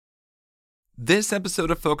This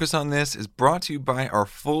episode of Focus on This is brought to you by our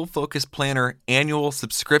Full Focus Planner annual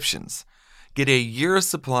subscriptions. Get a year's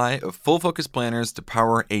supply of Full Focus Planners to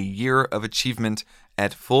power a year of achievement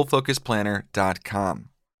at fullfocusplanner.com.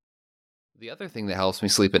 The other thing that helps me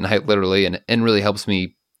sleep at night, literally, and really helps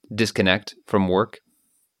me disconnect from work,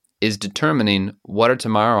 is determining what are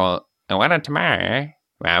tomorrow.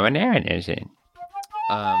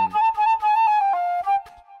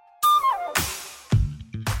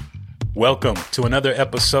 Welcome to another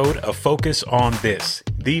episode of Focus on This,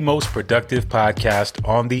 the most productive podcast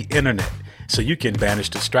on the internet, so you can banish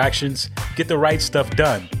distractions, get the right stuff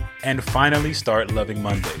done, and finally start loving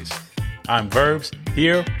Mondays. I'm Verbs,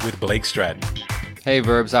 here with Blake Stratton. Hey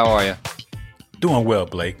Verbs, how are you? Doing well,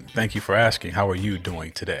 Blake. Thank you for asking. How are you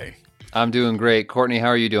doing today? I'm doing great. Courtney, how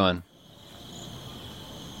are you doing?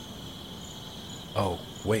 Oh,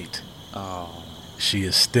 wait. Oh. She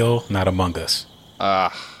is still not among us.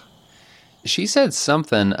 She said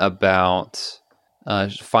something about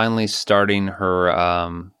finally starting her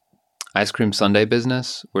ice cream sundae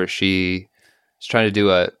business, where she's trying to do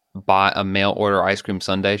a mail order ice cream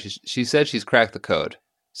sundae. She said she's cracked the code,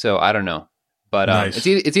 so I don't know, but Nice.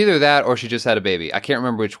 it's either that or she just had a baby. I can't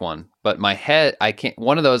remember which one, but my head, I can't.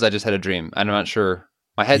 One of those, I just had a dream. I'm not sure.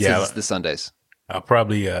 My head says it's the Sundays. I'll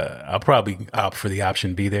probably opt for the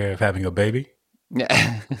option B there of having a baby.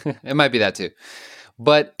 Yeah, it might be that too.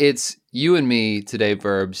 But it's you and me today,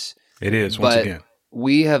 Verbs. It is, once again.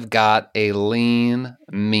 We have got a lean,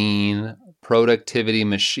 mean productivity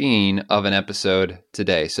machine of an episode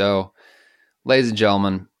today. So, ladies and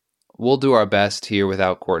gentlemen, we'll do our best here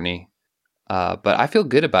without Courtney. But I feel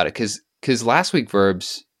good about it because last week,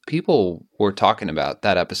 Verbs, people were talking about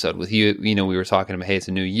that episode with you. You know, we were talking about, hey, it's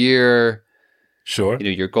a new year. Sure. You know,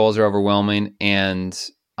 your goals are overwhelming. And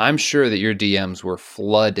I'm sure that your DMs were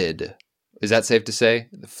flooded. Is that safe to say?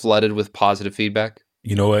 Flooded with positive feedback?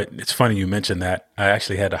 You know what? It's funny you mentioned that. I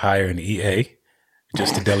actually had to hire an EA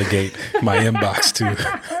just to delegate my inbox to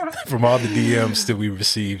from all the DMs that we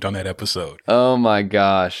received on that episode. Oh my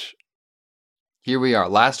gosh. Here we are.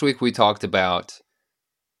 Last week we talked about,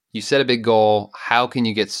 you set a big goal. How can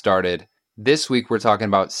you get started? This week we're talking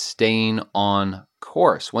about staying on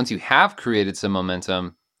course. Once you have created some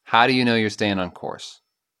momentum, how do you know you're staying on course?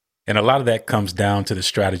 And a lot of that comes down to the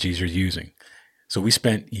strategies you're using. So we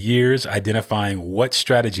spent years identifying what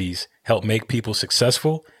strategies help make people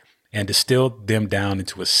successful and distilled them down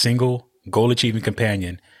into a single goal-achieving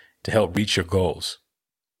companion to help reach your goals.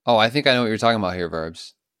 Oh, I think I know what you're talking about here,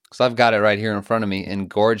 Verbs. Because I've got it right here in front of me in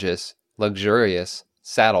gorgeous, luxurious,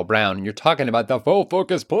 saddle brown. And you're talking about the Full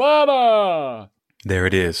Focus Planner. There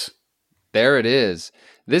it is. There it is.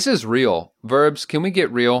 This is real. Verbs, can we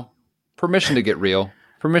get real? Permission to get real.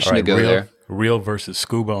 Permission to go there. Real versus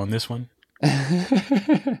scuba on this one.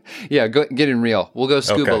 Yeah, get in real. We'll go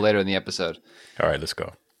scuba Okay. later in the episode. All right, let's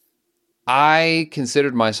go. I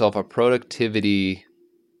considered myself a productivity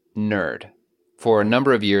nerd for a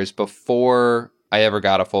number of years before I ever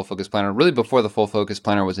got a Full Focus Planner, really before the Full Focus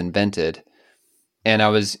Planner was invented. And I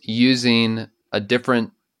was using a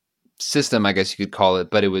different system, I guess you could call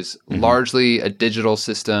it, but it was largely a digital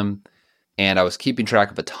system. And I was keeping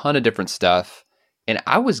track of a ton of different stuff. And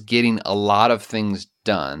I was getting a lot of things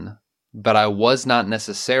done, but I was not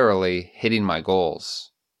necessarily hitting my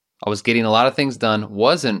goals. I was getting a lot of things done,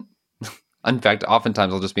 in fact,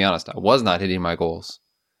 oftentimes, I'll just be honest, I was not hitting my goals.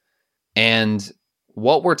 And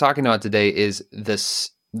what we're talking about today is the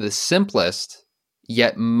simplest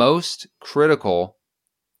yet most critical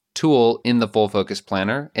tool in the Full Focus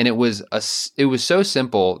Planner. And it was so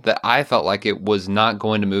simple that I felt like it was not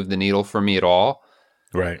going to move the needle for me at all.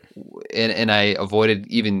 Right. And I avoided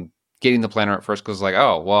even getting the planner at first because I was like,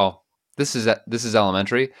 oh, well, this is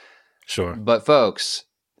elementary. Sure. But folks,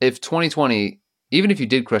 if 2020, even if you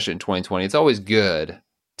did crush it in 2020, it's always good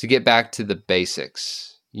to get back to the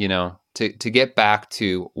basics, you know, to get back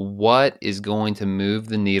to what is going to move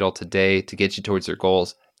the needle today to get you towards your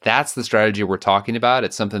goals. That's the strategy we're talking about.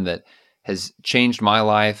 It's something that has changed my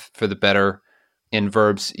life for the better. In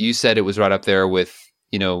Verbs, you said it was right up there with,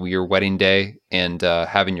 you know, your wedding day and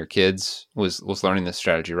having your kids was learning this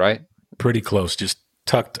strategy, right? Pretty close, just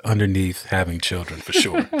tucked underneath having children for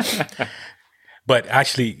sure. But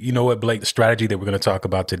actually, you know what, Blake, the strategy that we're going to talk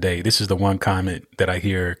about today, this is the one comment that I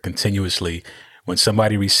hear continuously when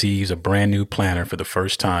somebody receives a brand new planner for the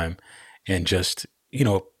first time and just, you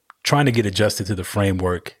know, trying to get adjusted to the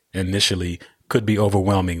framework initially could be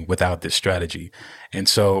overwhelming without this strategy. And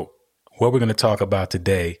so what we're going to talk about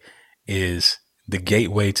today is the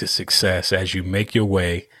gateway to success as you make your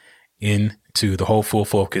way into the whole Full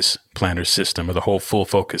Focus Planner system, or the whole Full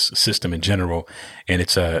Focus system in general. And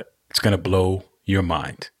it's going to blow your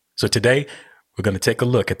mind. So today, we're going to take a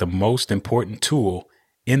look at the most important tool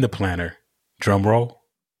in the planner. Drum roll.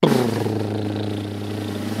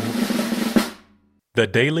 The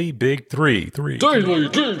Daily Big Three. Daily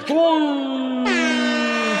Big Three!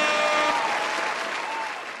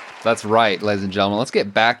 That's right, ladies and gentlemen. Let's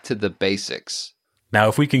get back to the basics. Now,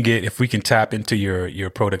 if we can tap into your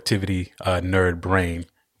productivity nerd brain,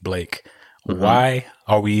 Blake, why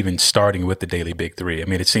are we even starting with the Daily Big Three? I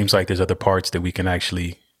mean, it seems like there's other parts that we can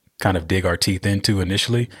actually kind of dig our teeth into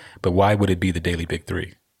initially, but why would it be the Daily Big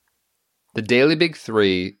Three? The Daily Big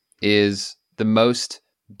Three is the most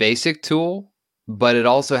basic tool, but it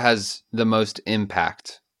also has the most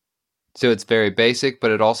impact. So it's very basic,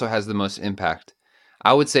 but it also has the most impact.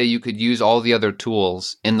 I would say you could use all the other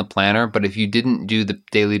tools in the planner, but if you didn't do the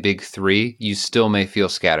Daily Big Three, you still may feel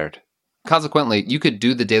scattered. Consequently, you could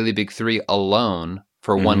do the Daily Big Three alone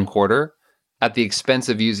for 1 quarter at the expense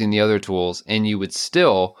of using the other tools, and you would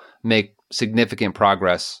still make significant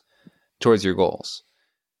progress towards your goals.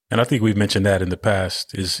 And I think we've mentioned that in the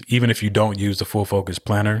past, is even if you don't use the Full Focus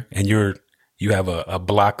Planner and you have a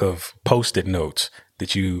block of Post-it notes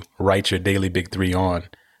that you write your Daily Big Three on,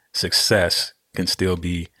 success can still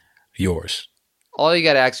be yours. All you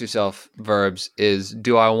got to ask yourself, Verbs, is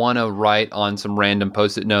do I want to write on some random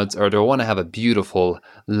Post-it notes, or do I want to have a beautiful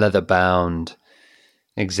leather-bound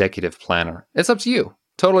executive planner? It's up to you.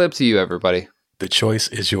 Totally up to you, everybody. The choice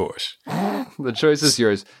is yours. The choice is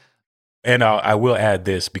yours. And I will add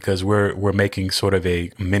this because we're making sort of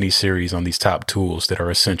a mini series on these top tools that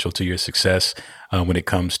are essential to your success when it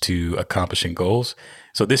comes to accomplishing goals.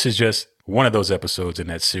 So this is just one of those episodes in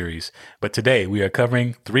that series. But today we are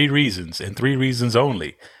covering 3 reasons, and 3 reasons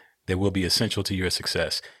only, that will be essential to your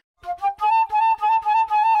success.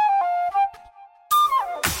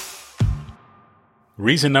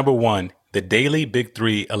 Reason number 1, the Daily Big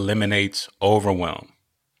Three eliminates overwhelm.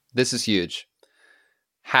 This is huge.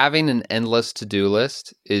 Having an endless to-do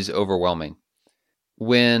list is overwhelming.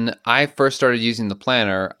 When I first started using the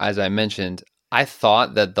planner, as I mentioned, I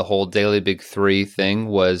thought that the whole Daily Big Three thing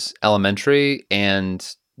was elementary and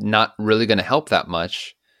not really going to help that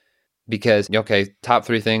much because, okay, top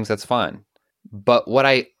 3 things, that's fine. But what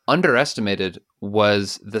I underestimated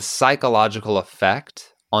was the psychological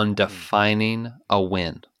effect on defining a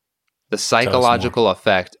win. The psychological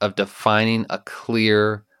effect of defining a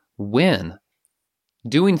clear win.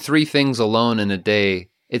 Doing 3 things alone in a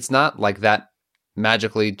day, it's not like that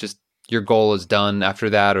magically just your goal is done after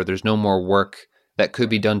that, or there's no more work that could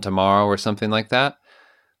be done tomorrow or something like that.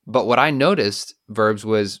 But what I noticed, Verbs,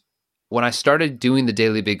 was when I started doing the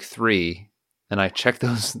Daily Big Three and I checked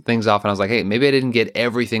those things off and I was like, hey, maybe I didn't get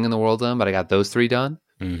everything in the world done, but I got those 3 done.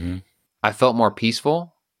 Mm-hmm. I felt more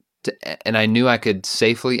peaceful and I knew I could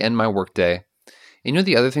safely end my workday. You know,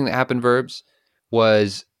 the other thing that happened, Verbs,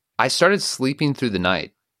 was I started sleeping through the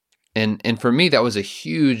night. And for me, that was a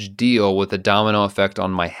huge deal with the domino effect on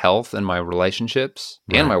my health and my relationships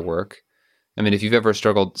and my work. I mean, if you've ever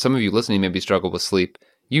struggled, some of you listening maybe struggle with sleep,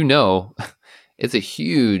 you know it's a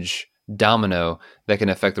huge domino that can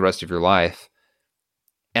affect the rest of your life.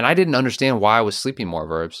 And I didn't understand why I was sleeping more,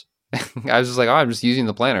 Verbs. I was just like, oh, I'm just using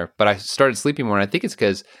the planner. But I started sleeping more, and I think it's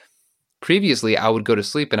because previously I would go to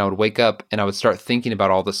sleep and I would wake up and I would start thinking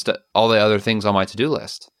about all the other things on my to-do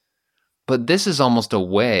list. But this is almost a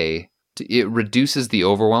way it reduces the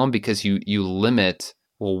overwhelm because you limit,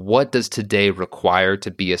 well, what does today require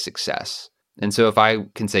to be a success? And so if I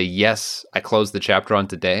can say, yes, I closed the chapter on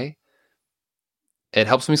today, it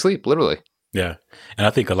helps me sleep, literally. Yeah. And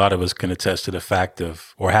I think a lot of us can attest to the fact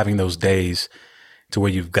of, or having those days to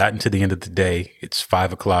where you've gotten to the end of the day, it's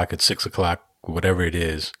 5 o'clock, it's 6 o'clock, whatever it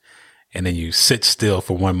is. And then you sit still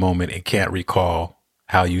for one moment and can't recall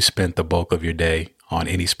how you spent the bulk of your day on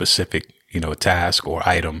any specific, task or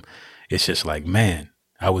item. It's just like, man,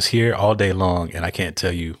 I was here all day long and I can't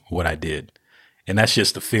tell you what I did. And that's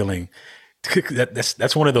just the feeling.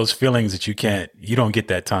 That's one of those feelings that you don't get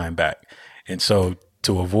that time back. And so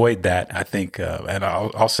to avoid that, I think, and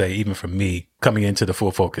I'll say even for me coming into the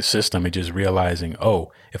Full Focus system and just realizing,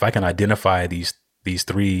 oh, if I can identify these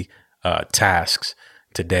 3 tasks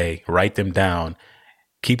today, write them down,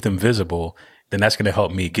 keep them visible, then that's going to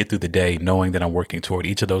help me get through the day knowing that I'm working toward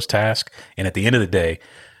each of those tasks. And at the end of the day,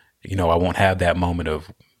 I won't have that moment of,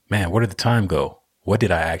 man, where did the time go? What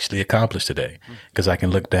did I actually accomplish today? Because I can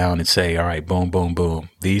look down and say, all right, boom, boom, boom.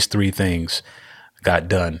 These 3 things got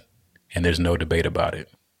done and there's no debate about it.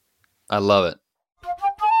 I love it.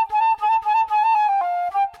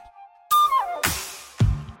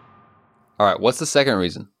 All right. What's the second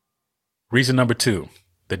reason? Reason number 2,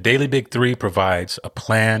 the Daily Big Three provides a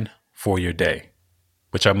plan for your day.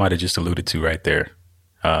 which I might have just alluded to right there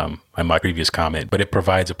in my previous comment, but it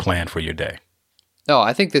provides a plan for your day. No,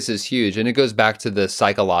 I think this is huge. And it goes back to the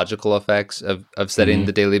psychological effects of setting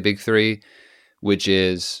the daily big three, which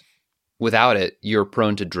is without it, you're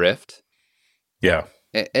prone to drift. Yeah.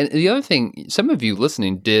 And the other thing, some of you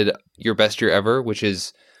listening did Your Best Year Ever, which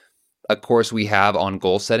is a course we have on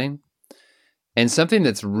goal setting. And something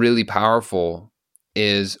that's really powerful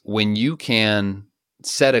is when you can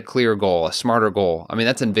set a clear goal, a smarter goal. I mean,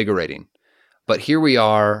 that's invigorating. But here we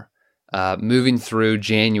are moving through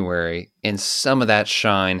January, and some of that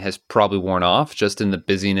shine has probably worn off just in the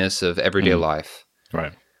busyness of everyday life.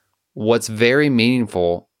 Right. What's very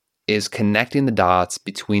meaningful is connecting the dots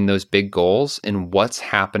between those big goals and what's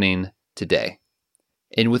happening today.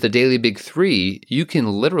 And with a daily big three, you can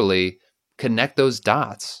literally connect those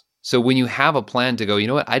dots. So when you have a plan to go, you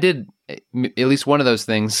know what, I did at least one of those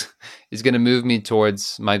things is going to move me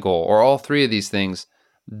towards my goal, or all three of these things,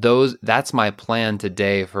 that's my plan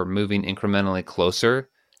today for moving incrementally closer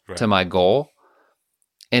to my goal.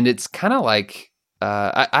 And it's kind of like,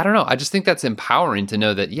 I don't know, I just think that's empowering to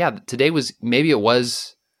know that, yeah, today maybe it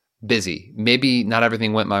was busy. Maybe not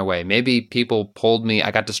everything went my way. Maybe people pulled me,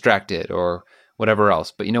 I got distracted or whatever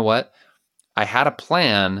else. But you know what? I had a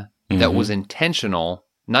plan that was intentional,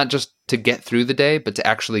 not just to get through the day, but to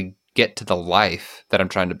actually get to the life that I'm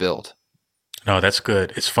trying to build. No, that's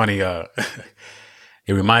good. It's funny.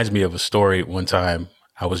 It reminds me of a story. One time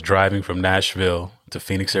I was driving from Nashville to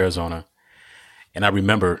Phoenix, Arizona, and I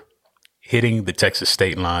remember hitting the Texas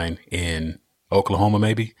state line in Oklahoma,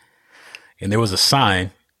 maybe. And there was a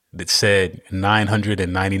sign that said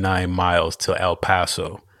 999 miles to El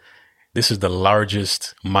Paso. This is the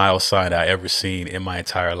largest mile sign I ever seen in my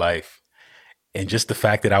entire life. And just the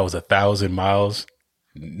fact that I was 1,000 miles,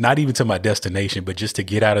 not even to my destination, but just to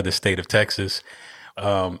get out of the state of Texas,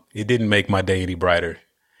 it didn't make my day any brighter,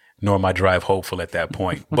 nor my drive hopeful at that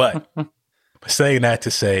point. But saying that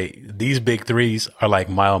to say, these big threes are like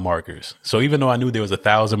mile markers. So even though I knew there was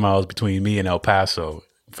 1,000 miles between me and El Paso,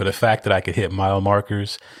 for the fact that I could hit mile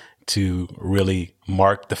markers to really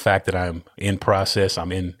mark the fact that I'm in process,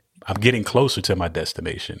 I'm getting closer to my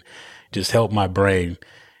destination, just helped my brain.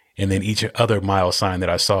 And then each other mile sign that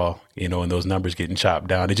I saw, and those numbers getting chopped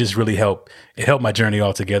down, it just really helped. It helped my journey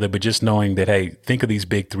altogether. But just knowing that, hey, think of these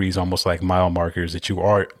big threes almost like mile markers, that you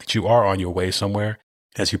are on your way somewhere.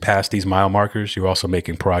 As you pass these mile markers, you're also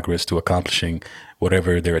making progress to accomplishing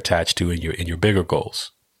whatever they're attached to in your bigger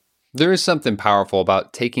goals. There is something powerful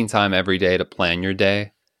about taking time every day to plan your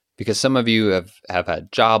day, because some of you have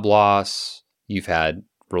had job loss, you've had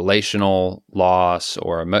relational loss,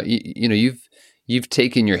 or you've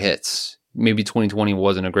taken your hits. Maybe 2020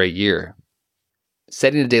 wasn't a great year.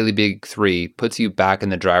 Setting a daily big three puts you back in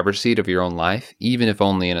the driver's seat of your own life, even if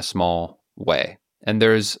only in a small way. And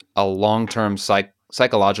there's a long-term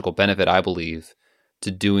psychological benefit, I believe, to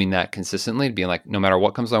doing that consistently, being like, no matter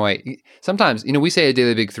what comes my way. Sometimes, we say a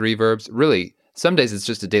daily big three verbs. Really, some days it's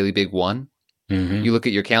just a daily big one. Mm-hmm. You look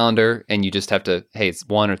at your calendar and you just have to, hey, it's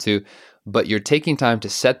one or two. But you're taking time to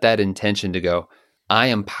set that intention to go, I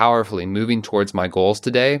am powerfully moving towards my goals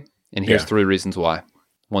today. And here's 3 reasons why.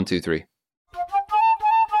 1, 2, 3.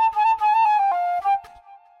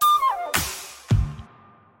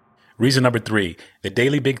 Reason number 3, the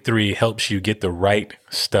daily big three helps you get the right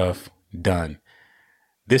stuff done.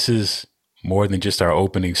 This is more than just our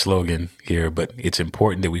opening slogan here, but it's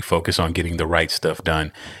important that we focus on getting the right stuff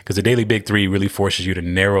done, because the daily big three really forces you to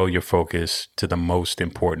narrow your focus to the most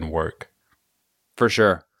important work. For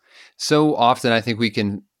sure. So often I think we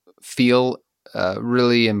can feel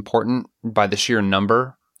really important by the sheer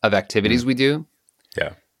number of activities we do.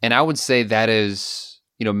 Yeah. And I would say that is,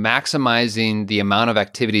 maximizing the amount of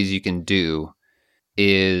activities you can do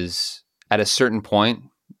is at a certain point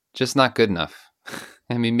just not good enough.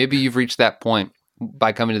 I mean, maybe you've reached that point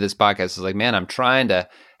by coming to this podcast. It's like, man, I'm trying to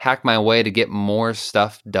hack my way to get more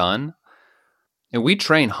stuff done. And we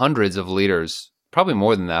train hundreds of leaders, probably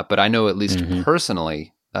more than that, but I know at least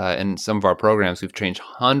personally, in some of our programs, we've trained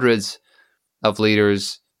hundreds of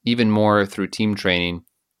leaders, even more through team training.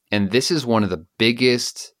 And this is one of the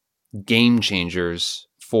biggest game changers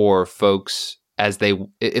for folks if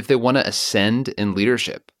they want to ascend in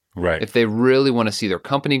leadership. Right. If they really want to see their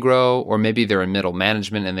company grow, or maybe they're in middle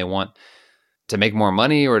management and they want to make more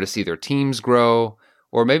money or to see their teams grow,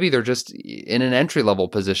 or maybe they're just in an entry-level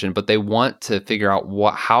position, but they want to figure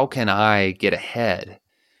out how can I get ahead?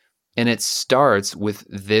 And it starts with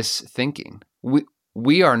this thinking.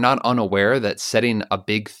 We are not unaware that setting a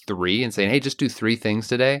big three and saying, hey, just do 3 things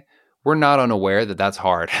today, we're not unaware that that's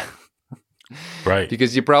hard. Right.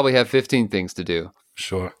 Because you probably have 15 things to do.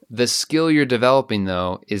 Sure. The skill you're developing,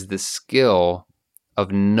 though, is the skill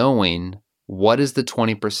of knowing what is the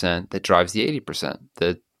 20% that drives the 80%,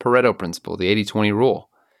 the Pareto principle, the 80-20 rule.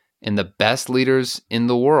 And the best leaders in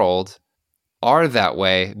the world are that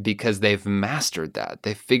way because they've mastered that.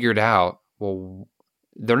 They've figured out, well,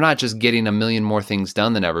 they're not just getting a million more things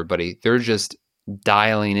done than everybody. They're just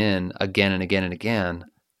dialing in again and again and again.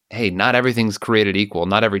 Hey, not everything's created equal.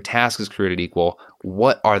 Not every task is created equal.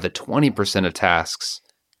 What are the 20% of tasks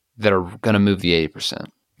that are going to move the 80%?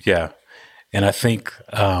 Yeah. And I think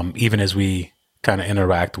even as we kind of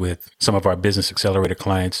interact with some of our business accelerator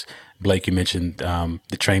clients, Blake, you mentioned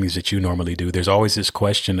the trainings that you normally do. There's always this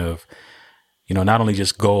question of, not only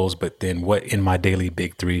just goals, but then what in my daily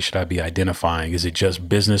big three should I be identifying? Is it just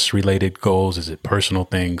business related goals? Is it personal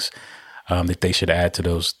things that they should add to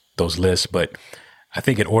those lists? But I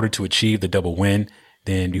think in order to achieve the double win,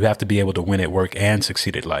 then you have to be able to win at work and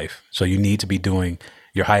succeed at life. So you need to be doing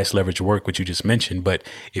your highest leverage work, which you just mentioned. But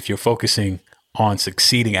if you're focusing on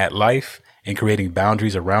succeeding at life and creating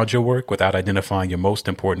boundaries around your work without identifying your most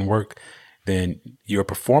important work, then your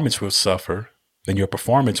performance will suffer.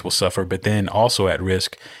 But then also at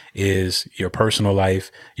risk is your personal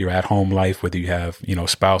life, your at-home life, whether you have,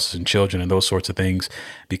 spouses and children and those sorts of things,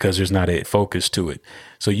 because there's not a focus to it.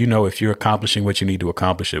 So, if you're accomplishing what you need to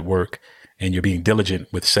accomplish at work and you're being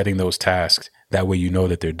diligent with setting those tasks, that way you know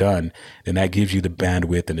that they're done, then that gives you the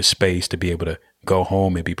bandwidth and the space to be able to go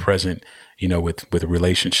home and be present, with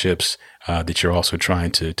relationships that you're also trying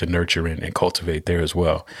to nurture and cultivate there as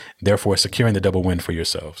well. Therefore, securing the double win for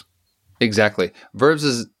yourselves. Exactly. Verbs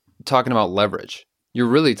is talking about leverage. You're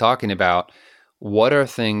really talking about what are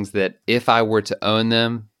things that if I were to own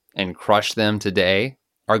them and crush them today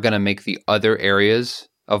are going to make the other areas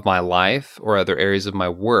of my life or other areas of my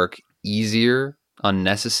work easier,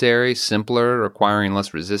 unnecessary, simpler, requiring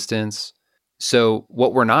less resistance. So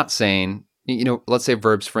what we're not saying, let's say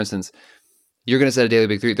verbs, for instance, you're going to set a daily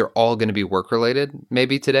big three. They're all going to be work related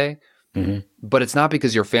maybe today, but it's not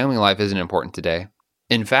because your family life isn't important today.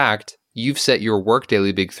 In fact, you've set your work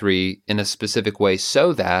daily big three in a specific way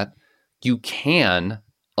so that you can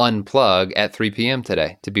unplug at 3 p.m.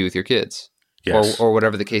 today to be with your kids. Yes. or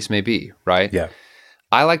whatever the case may be, right? Yeah.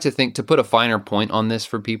 I like to think, to put a finer point on this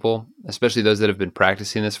for people, especially those that have been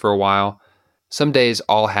practicing this for a while, some days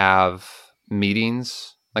I'll have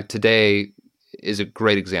meetings. Like today is a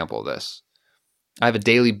great example of this. I have a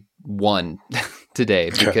daily one today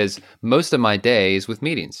because most of my day is with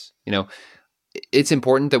meetings. It's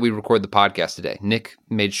important that we record the podcast today. Nick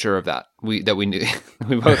made sure of that. We knew.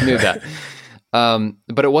 We both knew that.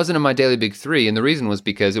 But it wasn't in my daily big three. And the reason was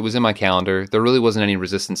because it was in my calendar. There really wasn't any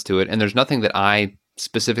resistance to it. And there's nothing that I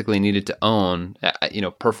specifically needed to own,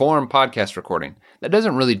 perform podcast recording. That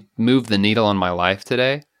doesn't really move the needle on my life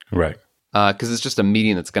today. Right. Because it's just a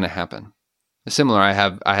meeting that's going to happen. Similar,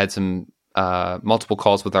 I had some multiple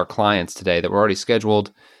calls with our clients today that were already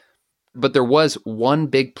scheduled. But there was one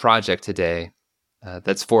big project today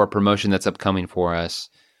that's for a promotion that's upcoming for us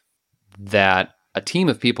that a team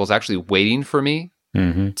of people is actually waiting for me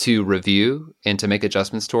to review and to make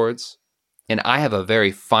adjustments towards. And I have a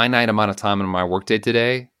very finite amount of time in my workday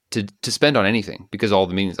today to spend on anything because of all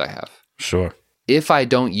the meetings I have. Sure. If I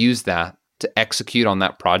don't use that to execute on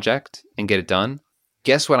that project and get it done,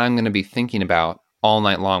 guess what I'm going to be thinking about all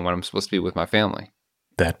night long when I'm supposed to be with my family?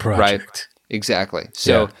 That project. Right? Exactly.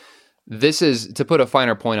 So this is, to put a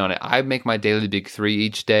finer point on it, I make my daily big three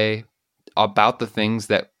each day about the things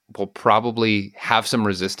that will probably have some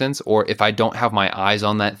resistance, or if I don't have my eyes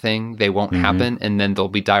on that thing, they won't happen, and then there'll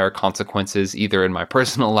be dire consequences either in my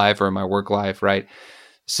personal life or in my work life, right?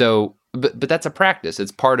 So, but that's a practice.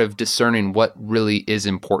 It's part of discerning what really is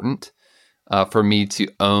important for me to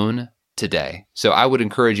own today. So I would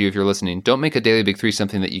encourage you, if you're listening, don't make a daily big three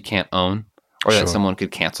something that you can't own or that someone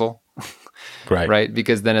could cancel. Right.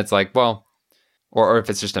 Because then it's like, well, or if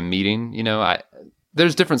it's just a meeting,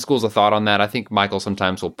 there's different schools of thought on that. I think Michael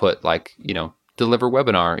sometimes will put deliver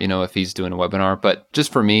webinar, if he's doing a webinar. But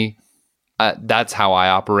just for me, that's how I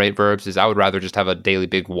operate verbs, is I would rather just have a daily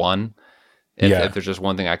big one if there's just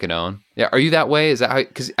one thing I can own. Yeah. Are you that way? Is that how,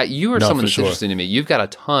 because you are someone that's interesting to me. You've got a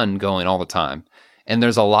ton going all the time. And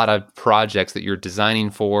there's a lot of projects that you're designing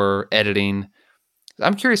for, editing.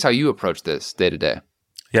 I'm curious how you approach this day to day.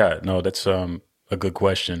 Yeah, no, that's a good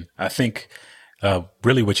question. I think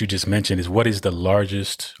really what you just mentioned is what is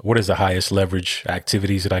the highest leverage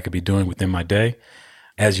activities that I could be doing within my day?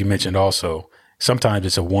 As you mentioned also, sometimes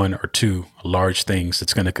it's a one or two large things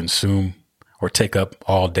that's going to consume or take up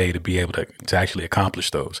all day to be able to actually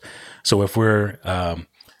accomplish those. So if we're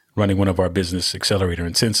running one of our business accelerator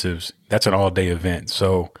intensives, that's an all-day event.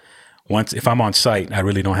 So if I'm on site, I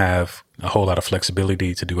really don't have a whole lot of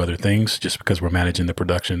flexibility to do other things just because we're managing the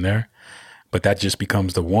production there. But that just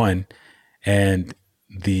becomes the one. And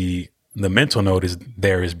the mental note is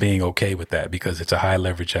being okay with that because it's a high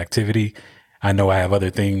leverage activity. I know I have other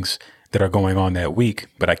things that are going on that week,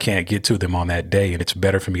 but I can't get to them on that day. And it's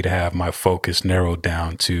better for me to have my focus narrowed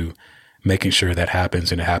down to making sure that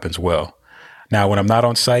happens and it happens well. Now, when I'm not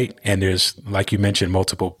on site and there's, like you mentioned,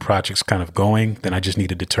 multiple projects kind of going, then I just need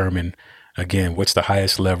to determine, again, what's the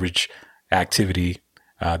highest leverage activity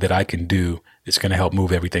that I can do that's going to help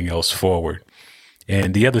move everything else forward.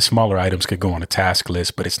 And the other smaller items could go on a task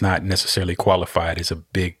list, but it's not necessarily qualified as a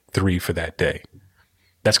big 3 for that day.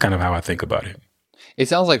 That's kind of how I think about it. It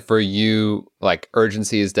sounds like for you, like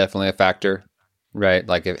urgency is definitely a factor, right?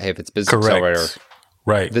 Like if it's business accelerator,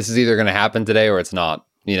 right? This is either going to happen today or it's not.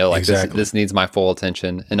 You know, like exactly. this needs my full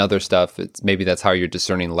attention. And other stuff, it's maybe that's how you're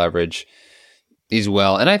discerning leverage as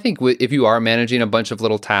well. And I think if you are managing a bunch of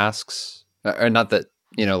little tasks, or not that,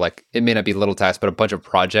 you know, like it may not be little tasks, but a bunch of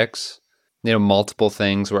projects, you know, multiple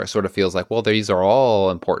things where it sort of feels like, well, these are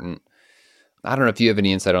all important. I don't know if you have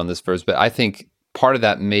any insight on this, Verbs, but I think part of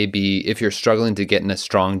that may be if you're struggling to get in a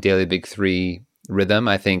strong daily big 3 rhythm,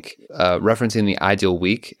 I think referencing the ideal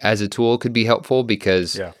week as a tool could be helpful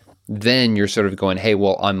because then you're sort of going, hey,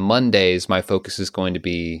 well, on Mondays, my focus is going to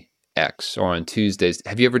be X, or on Tuesdays.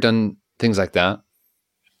 Have you ever done things like that?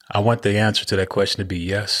 I want the answer to that question to be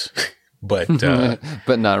yes, but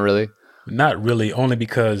but not really. Not really, only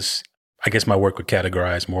because I guess my work would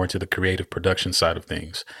categorize more into the creative production side of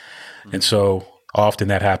things. Mm-hmm. And so often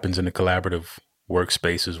that happens in the collaborative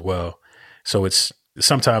workspace as well. So it's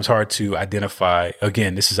sometimes hard to identify,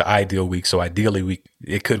 again, this is an ideal week. So ideally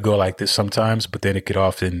it could go like this sometimes, but then it could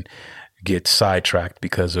often get sidetracked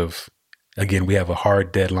because of, again, we have a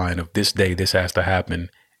hard deadline of this day, this has to happen,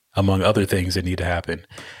 among other things that need to happen.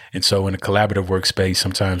 And so in a collaborative workspace,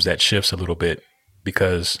 sometimes that shifts a little bit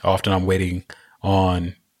because often I'm waiting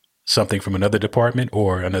on something from another department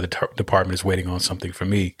or another department is waiting on something from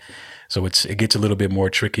me. So it gets a little bit more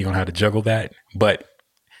tricky on how to juggle that. But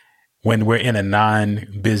when we're in a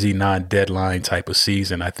non-busy, non-deadline type of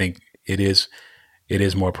season, I think it is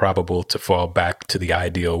more probable to fall back to the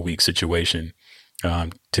ideal week situation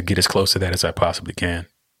to get as close to that as I possibly can.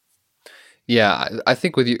 Yeah, I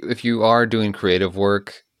think with you, if you are doing creative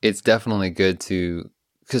work, it's definitely good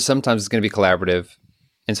because sometimes it's going to be collaborative.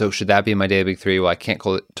 And so should that be my daily big 3? Well, I can't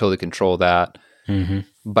totally control that. Mm-hmm.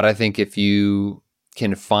 But I think if you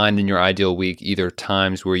can find in your ideal week either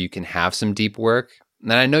times where you can have some deep work,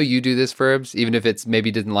 and I know you do this, Verbs, even if it's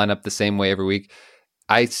maybe didn't line up the same way every week.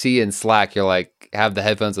 I see in Slack, you're like, have the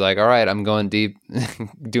headphones like, all right, I'm going deep,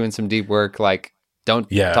 doing some deep work. Like, don't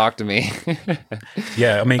talk to me.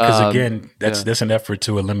 Yeah, I mean, because again, that's an effort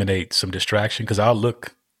to eliminate some distraction. Because I'll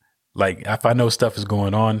look, like, if I know stuff is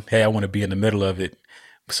going on, hey, I want to be in the middle of it.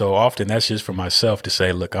 So often that's just for myself to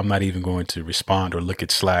say, look, I'm not even going to respond or look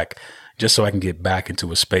at Slack just so I can get back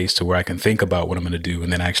into a space to where I can think about what I'm going to do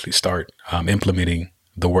and then actually start implementing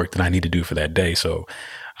the work that I need to do for that day. So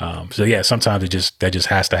yeah, sometimes that just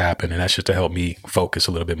has to happen. And that's just to help me focus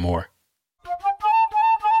a little bit more.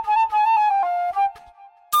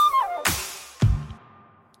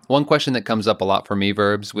 One question that comes up a lot for me,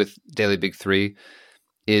 Verbs, with Daily Big 3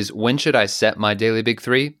 is when should I set my Daily Big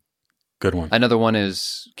 3? Good one. Another one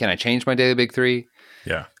is, can I change my Daily Big 3?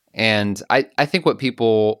 Yeah. And I think what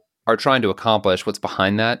people are trying to accomplish, what's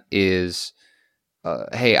behind that is,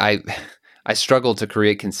 hey, I struggle to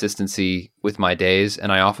create consistency with my days,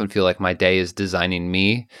 and I often feel like my day is designing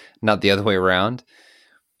me, not the other way around.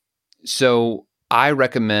 So I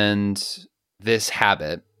recommend this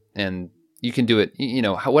habit, and you can do it, you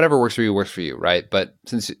know, whatever works for you, right? But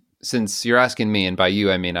since you're asking me, and by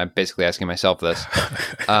you, I mean, I'm basically asking myself this,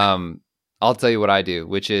 I'll tell you what I do,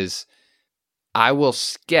 which is I will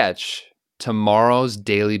sketch tomorrow's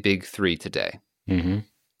Daily Big 3 today. Mm-hmm.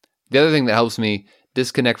 The other thing that helps me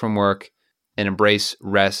disconnect from work and embrace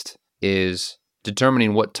rest is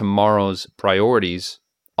determining what tomorrow's priorities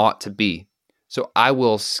ought to be. So I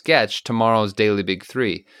will sketch tomorrow's Daily Big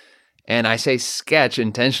 3. And I say sketch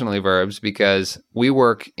intentionally, Verbs, because we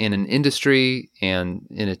work in an industry and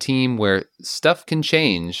in a team where stuff can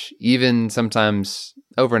change, even sometimes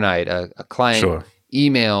overnight. A client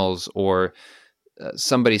emails or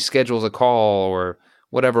somebody schedules a call or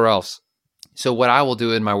whatever else. So what I will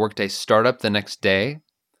do in my workday startup the next day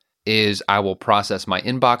is I will process my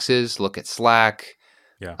inboxes, look at Slack,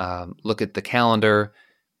 look at the calendar,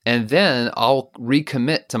 and then I'll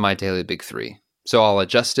recommit to my Daily Big 3. So I'll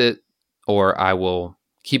adjust it, or I will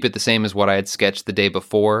keep it the same as what I had sketched the day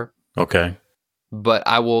before. Okay. but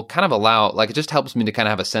I will kind of allow, like, it just helps me to kind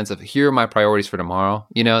of have a sense of, here are my priorities for tomorrow.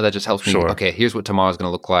 You know, that just helps me. Sure. Okay, here's what tomorrow's going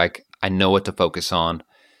to look like. I know what to focus on.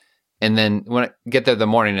 And then when I get there in the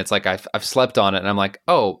morning, it's like I've slept on it, and I'm like,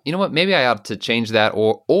 oh, you know what? Maybe I ought to change that.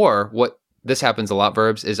 Or what, this happens a lot,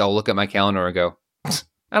 Verbs, is I'll look at my calendar and go,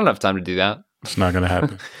 I don't have time to do that. It's not going to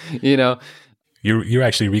happen. You know, You're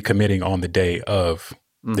actually recommitting on the day of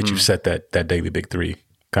that you set that daily big three.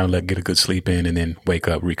 Kind of get a good sleep in and then wake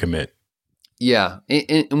up, recommit. Yeah.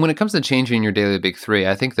 And when it comes to changing your daily big three,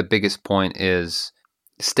 I think the biggest point is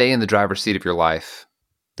stay in the driver's seat of your life.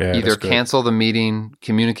 Yeah, Either cancel the meeting,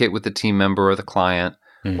 communicate with the team member or the client,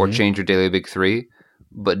 or change your daily big three.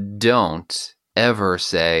 But don't ever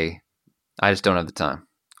say, I just don't have the time.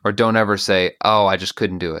 Or don't ever say, oh, I just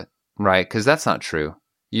couldn't do it. Right? Because that's not true.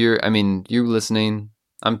 You're listening.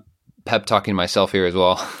 I'm pep talking myself here as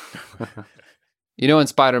well. You know, in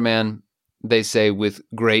Spider-Man, they say with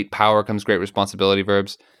great power comes great responsibility,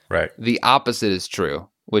 Verbs. Right. The opposite is true,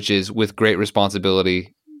 which is with great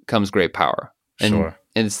responsibility comes great power. And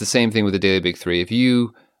it's the same thing with the daily big three. If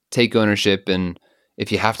you take ownership, and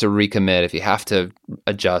if you have to recommit, if you have to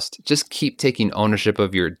adjust, just keep taking ownership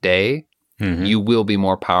of your day. You will be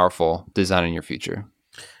more powerful designing your future.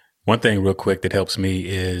 One thing real quick that helps me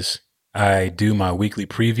is I do my weekly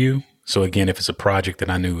preview. So again, if it's a project that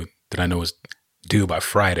I know is due by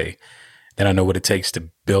Friday, then I know what it takes to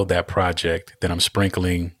build that project. Then I'm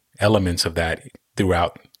sprinkling elements of that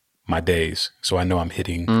throughout my days. So I know I'm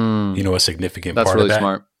hitting, a significant part really of that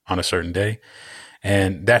smart. On a certain day.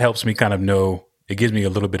 And that helps me kind of know, it gives me a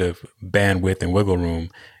little bit of bandwidth and wiggle room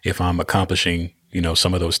if I'm accomplishing,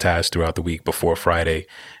 some of those tasks throughout the week before Friday.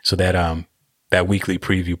 So that weekly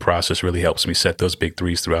preview process really helps me set those big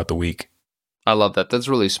threes throughout the week. I love that. That's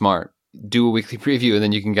really smart. Do a weekly preview, and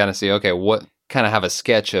then you can kind of see, okay, what kind of have a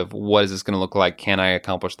sketch of what is this going to look like? Can I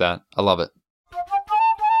accomplish that? I love it.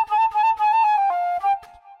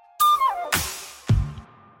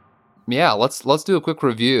 Yeah, let's do a quick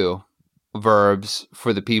review, Verbs,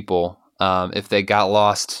 for the people if they got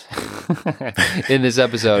lost in this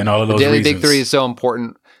episode. And all of those the daily reasons. big three is so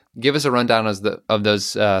important. Give us a rundown of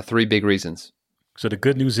those three big reasons. So the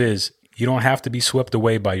good news is you don't have to be swept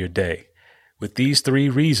away by your day. With these three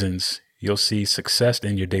reasons, you'll see success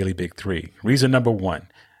in your daily big three. Reason number one,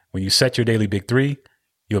 when you set your daily big three,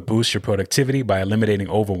 you'll boost your productivity by eliminating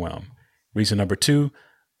overwhelm. Reason number two,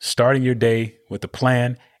 starting your day with a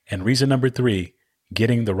plan. And reason number three,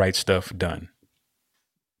 getting the right stuff done.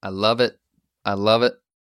 I love it. I love it.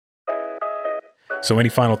 So any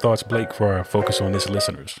final thoughts, Blake, for our Focus on This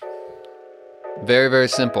listeners? Very, very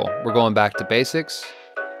simple. We're going back to basics.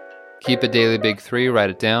 Keep a daily big three, write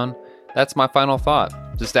it down. That's my final thought.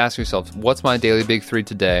 Just ask yourself, what's my daily big three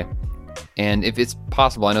today? And if it's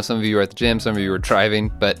possible, I know some of you are at the gym, some of you are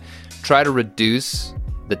driving, but try to reduce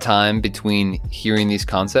the time between hearing these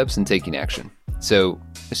concepts and taking action. So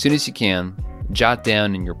as soon as you can, jot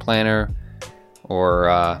down in your planner or,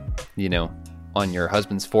 on your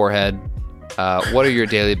husband's forehead, what are your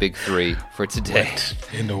daily big three for today? What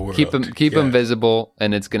in the world? Keep them visible,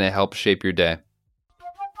 and it's going to help shape your day.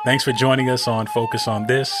 Thanks for joining us on Focus on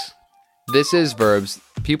This. This is Verbs.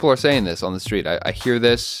 People are saying this on the street. I hear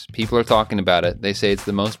this. People are talking about it. They say it's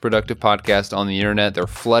the most productive podcast on the internet. They're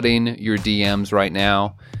flooding your DMs right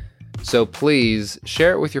now. So please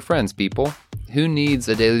share it with your friends, people. Who needs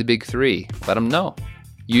a daily big three? Let them know.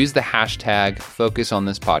 Use the hashtag Focus on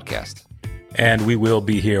This podcast. And we will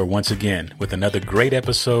be here once again with another great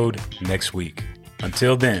episode next week.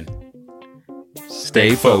 Until then,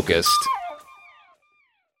 stay focused.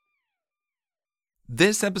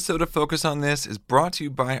 This episode of Focus on This is brought to you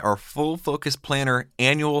by our Full Focus Planner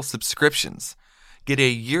annual subscriptions. Get a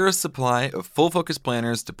year's supply of Full Focus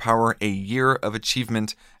Planners to power a year of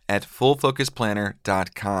achievement at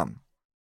fullfocusplanner.com.